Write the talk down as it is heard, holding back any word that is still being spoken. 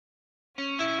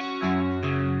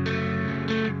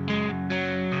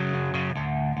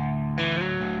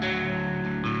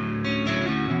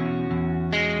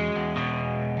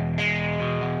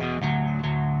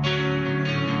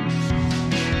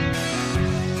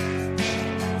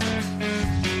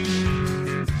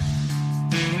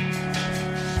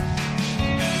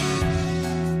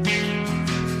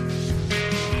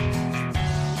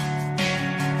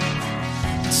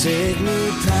Take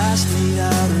me past the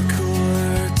outer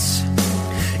courts,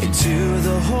 into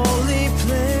the holy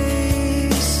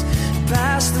place,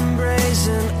 past the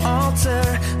brazen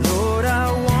altar. Lord,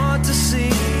 I want to see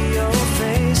your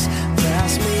face.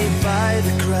 Pass me by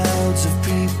the crowds of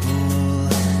people,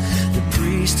 the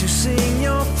priests who sing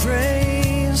your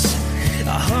praise.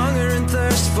 I hunger and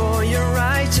thirst for your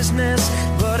righteousness,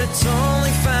 but it's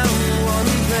only found one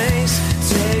place.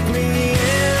 Take me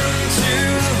into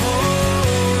the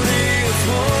holy of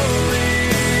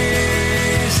holies.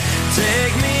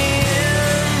 Take me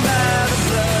in by the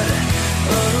blood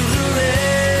of the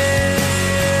Lamb.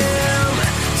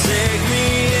 Take me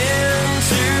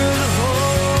into the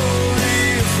holy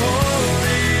of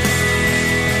holies.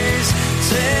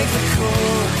 Take the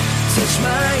cord, touch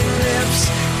my lips,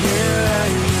 here I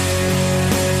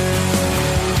am.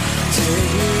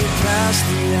 Take me past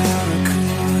the outer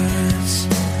courts,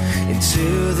 into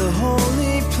the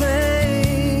holy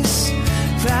place,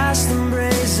 past the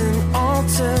brazen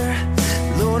altar.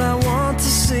 Lord, I want to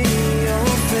see your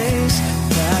face.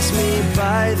 Pass me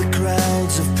by the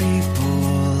crowds of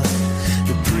people,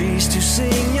 the priests who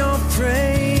sing your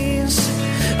praise.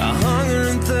 I hunger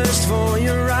and thirst for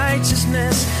your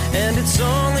righteousness, and it's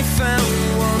only found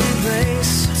one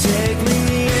place. Take me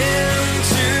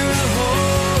into the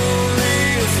holy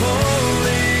of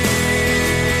holies.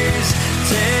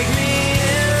 Take me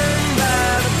in by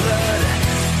the blood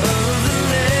of the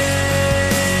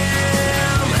Lamb.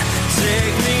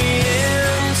 Take me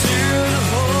into the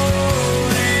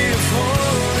holy of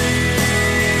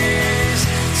holies.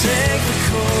 Take the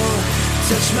cord,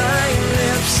 touch my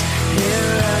lips,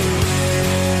 here I am.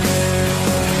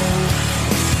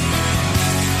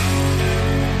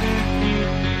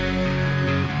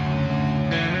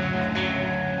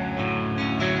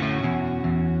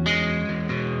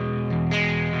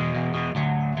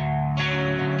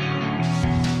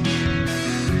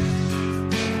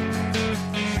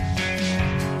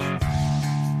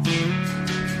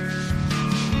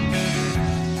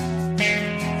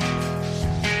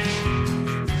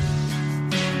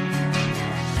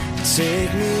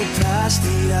 Take me past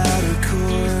the outer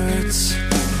courts,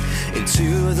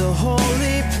 into the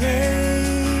holy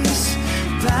place,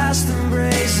 past the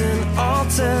brazen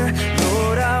altar.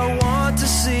 Lord, I want to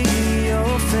see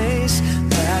your face.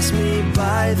 Pass me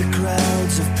by the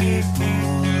crowds of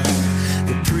people,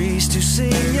 the priests who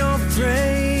sing your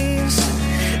praise.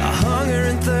 I hunger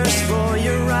and thirst for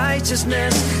your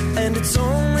righteousness, and it's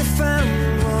only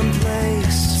found one